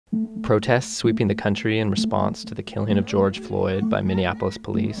Protests sweeping the country in response to the killing of George Floyd by Minneapolis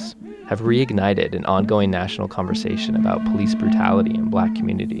police have reignited an ongoing national conversation about police brutality in Black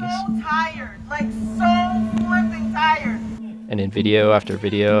communities. So tired, like so flipping tired. And in video after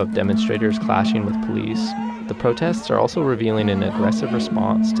video of demonstrators clashing with police, the protests are also revealing an aggressive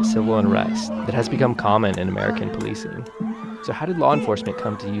response to civil unrest that has become common in American policing. So how did law enforcement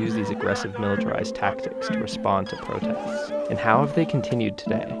come to use these aggressive militarized tactics to respond to protests? And how have they continued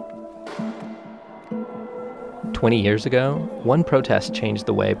today? 20 years ago, one protest changed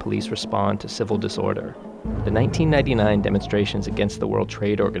the way police respond to civil disorder: the 1999 demonstrations against the World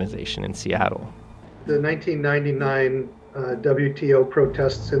Trade Organization in Seattle. The 1999 WTO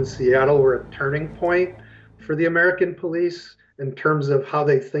protests in Seattle were a turning point for the American police in terms of how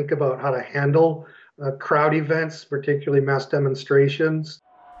they think about how to handle crowd events, particularly mass demonstrations.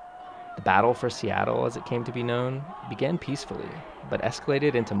 The battle for Seattle, as it came to be known, began peacefully, but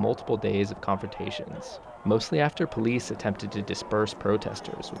escalated into multiple days of confrontations, mostly after police attempted to disperse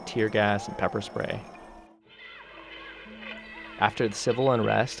protesters with tear gas and pepper spray. After the civil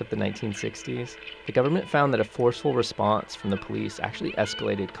unrest of the 1960s, the government found that a forceful response from the police actually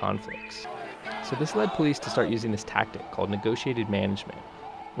escalated conflicts. So this led police to start using this tactic called negotiated management,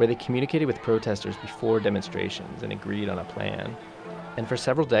 where they communicated with protesters before demonstrations and agreed on a plan. And for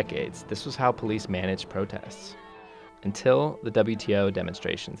several decades, this was how police managed protests, until the WTO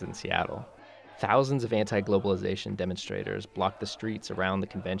demonstrations in Seattle. Thousands of anti-globalization demonstrators blocked the streets around the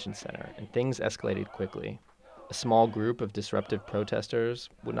convention center, and things escalated quickly. A small group of disruptive protesters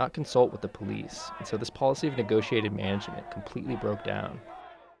would not consult with the police, and so this policy of negotiated management completely broke down.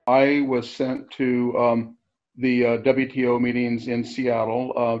 I was sent to the WTO meetings in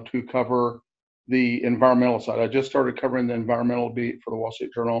Seattle to cover the environmental side. I just started covering the environmental beat for the Wall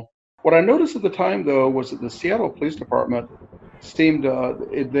Street Journal. What I noticed at the time, though, was that the Seattle Police Department seemed,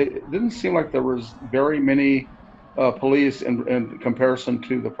 it didn't seem like there was very many police in comparison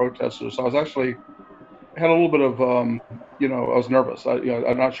to the protesters. So I was actually, had a little bit of, I was nervous.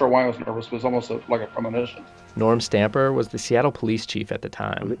 I'm not sure why I was nervous. It was almost like a premonition. Norm Stamper was the Seattle police chief at the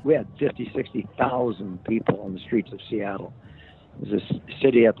time. We had 60,000 people on the streets of Seattle. It was a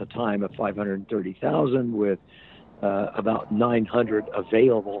city at the time of 530,000 with about 900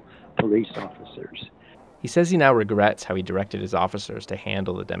 available police officers. He says he now regrets how he directed his officers to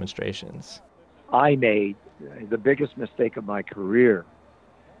handle the demonstrations. I made the biggest mistake of my career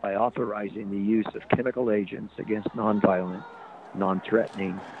by authorizing the use of chemical agents against nonviolent,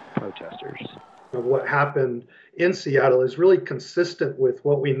 non-threatening protesters. What happened in Seattle is really consistent with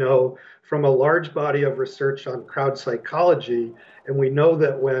what we know from a large body of research on crowd psychology. And we know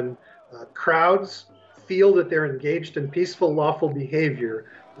that when crowds feel that they're engaged in peaceful, lawful behavior,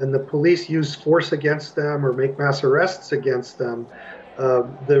 and the police use force against them or make mass arrests against them,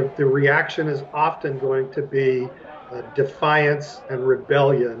 the reaction is often going to be defiance and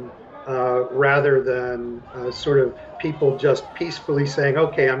rebellion, rather than sort of people just peacefully saying,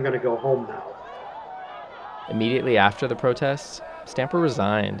 okay, I'm going to go home now. Immediately after the protests, Stamper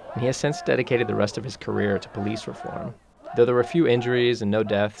resigned, and he has since dedicated the rest of his career to police reform. Though there were few injuries and no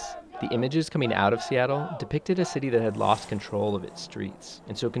deaths, the images coming out of Seattle depicted a city that had lost control of its streets,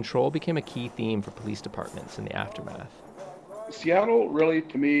 and so control became a key theme for police departments in the aftermath. Seattle really,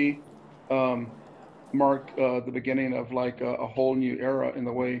 to me, marked the beginning of like a whole new era in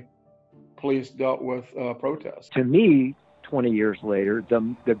the way police dealt with protests. To me, 20 years later,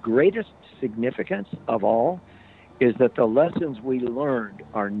 the greatest significance of all is that the lessons we learned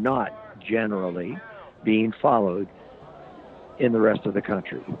are not generally being followed in the rest of the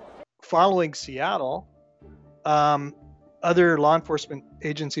country. Following Seattle, other law enforcement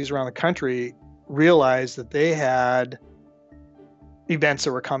agencies around the country realized that they had events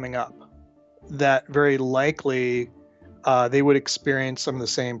that were coming up that very likely they would experience some of the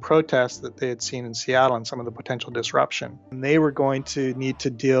same protests that they had seen in Seattle and some of the potential disruption. And they were going to need to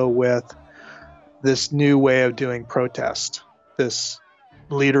deal with this new way of doing protest, this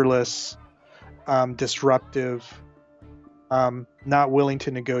leaderless, disruptive, not willing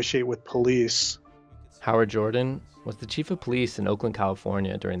to negotiate with police. Howard Jordan was the chief of police in Oakland,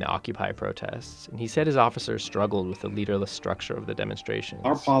 California during the Occupy protests, and he said his officers struggled with the leaderless structure of the demonstrations.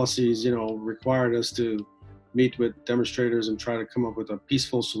 Our policies, required us to meet with demonstrators and try to come up with a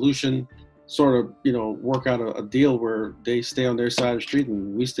peaceful solution, sort of, work out a deal where they stay on their side of the street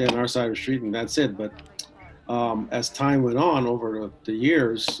and we stay on our side of the street, and that's it. But as time went on over the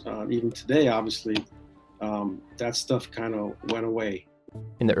years, even today, obviously, that stuff kind of went away.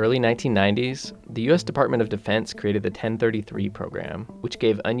 In the early 1990s, the U.S. Department of Defense created the 1033 program, which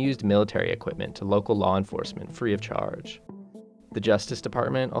gave unused military equipment to local law enforcement free of charge. The Justice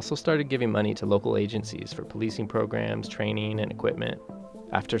Department also started giving money to local agencies for policing programs, training, and equipment.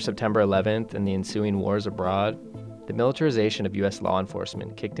 After September 11th and the ensuing wars abroad, the militarization of U.S. law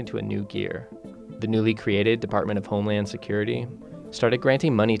enforcement kicked into a new gear. The newly created Department of Homeland Security started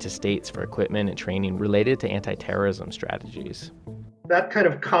granting money to states for equipment and training related to anti-terrorism strategies. That kind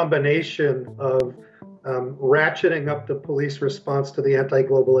of combination of ratcheting up the police response to the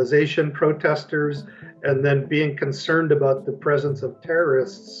anti-globalization protesters and then being concerned about the presence of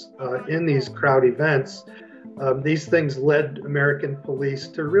terrorists in these crowd events, these things led American police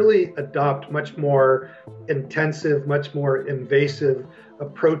to really adopt much more intensive, much more invasive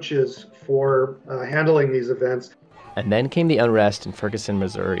approaches for handling these events. And then came the unrest in Ferguson,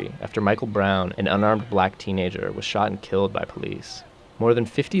 Missouri, after Michael Brown, an unarmed black teenager, was shot and killed by police. More than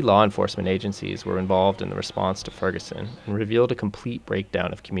 50 law enforcement agencies were involved in the response to Ferguson and revealed a complete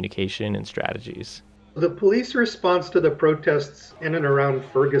breakdown of communication and strategies. The police response to the protests in and around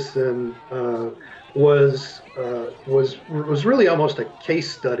Ferguson was really almost a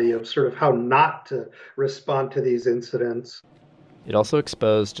case study of sort of how not to respond to these incidents. It also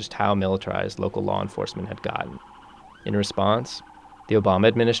exposed just how militarized local law enforcement had gotten. In response, the Obama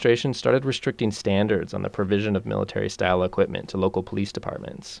administration started restricting standards on the provision of military-style equipment to local police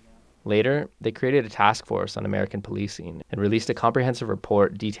departments. Later, they created a task force on American policing and released a comprehensive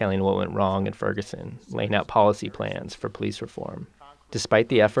report detailing what went wrong in Ferguson, laying out policy plans for police reform. Despite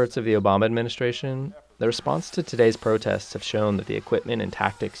the efforts of the Obama administration, the response to today's protests have shown that the equipment and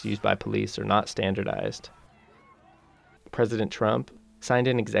tactics used by police are not standardized. President Trump signed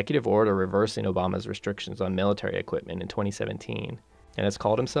an executive order reversing Obama's restrictions on military equipment in 2017, and has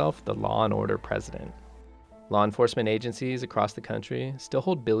called himself the Law and Order President. Law enforcement agencies across the country still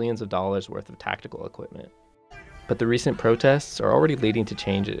hold billions of dollars worth of tactical equipment. But the recent protests are already leading to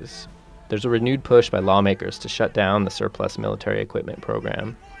changes. There's a renewed push by lawmakers to shut down the surplus military equipment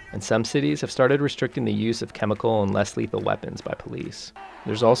program, and some cities have started restricting the use of chemical and less lethal weapons by police.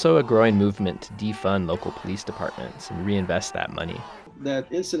 There's also a growing movement to defund local police departments and reinvest that money.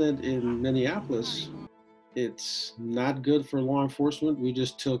 That incident in Minneapolis, it's not good for law enforcement. We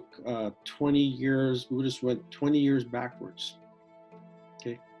just took 20 years, we just went 20 years backwards.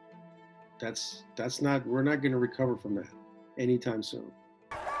 Okay, that's not, we're not going to recover from that anytime soon.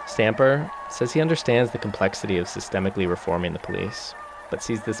 Stamper says he understands the complexity of systemically reforming the police, but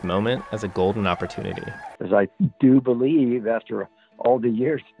sees this moment as a golden opportunity. As I do believe, after all the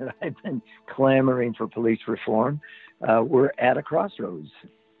years that I've been clamoring for police reform, we're at a crossroads.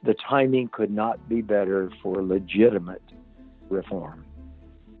 The timing could not be better for legitimate reform.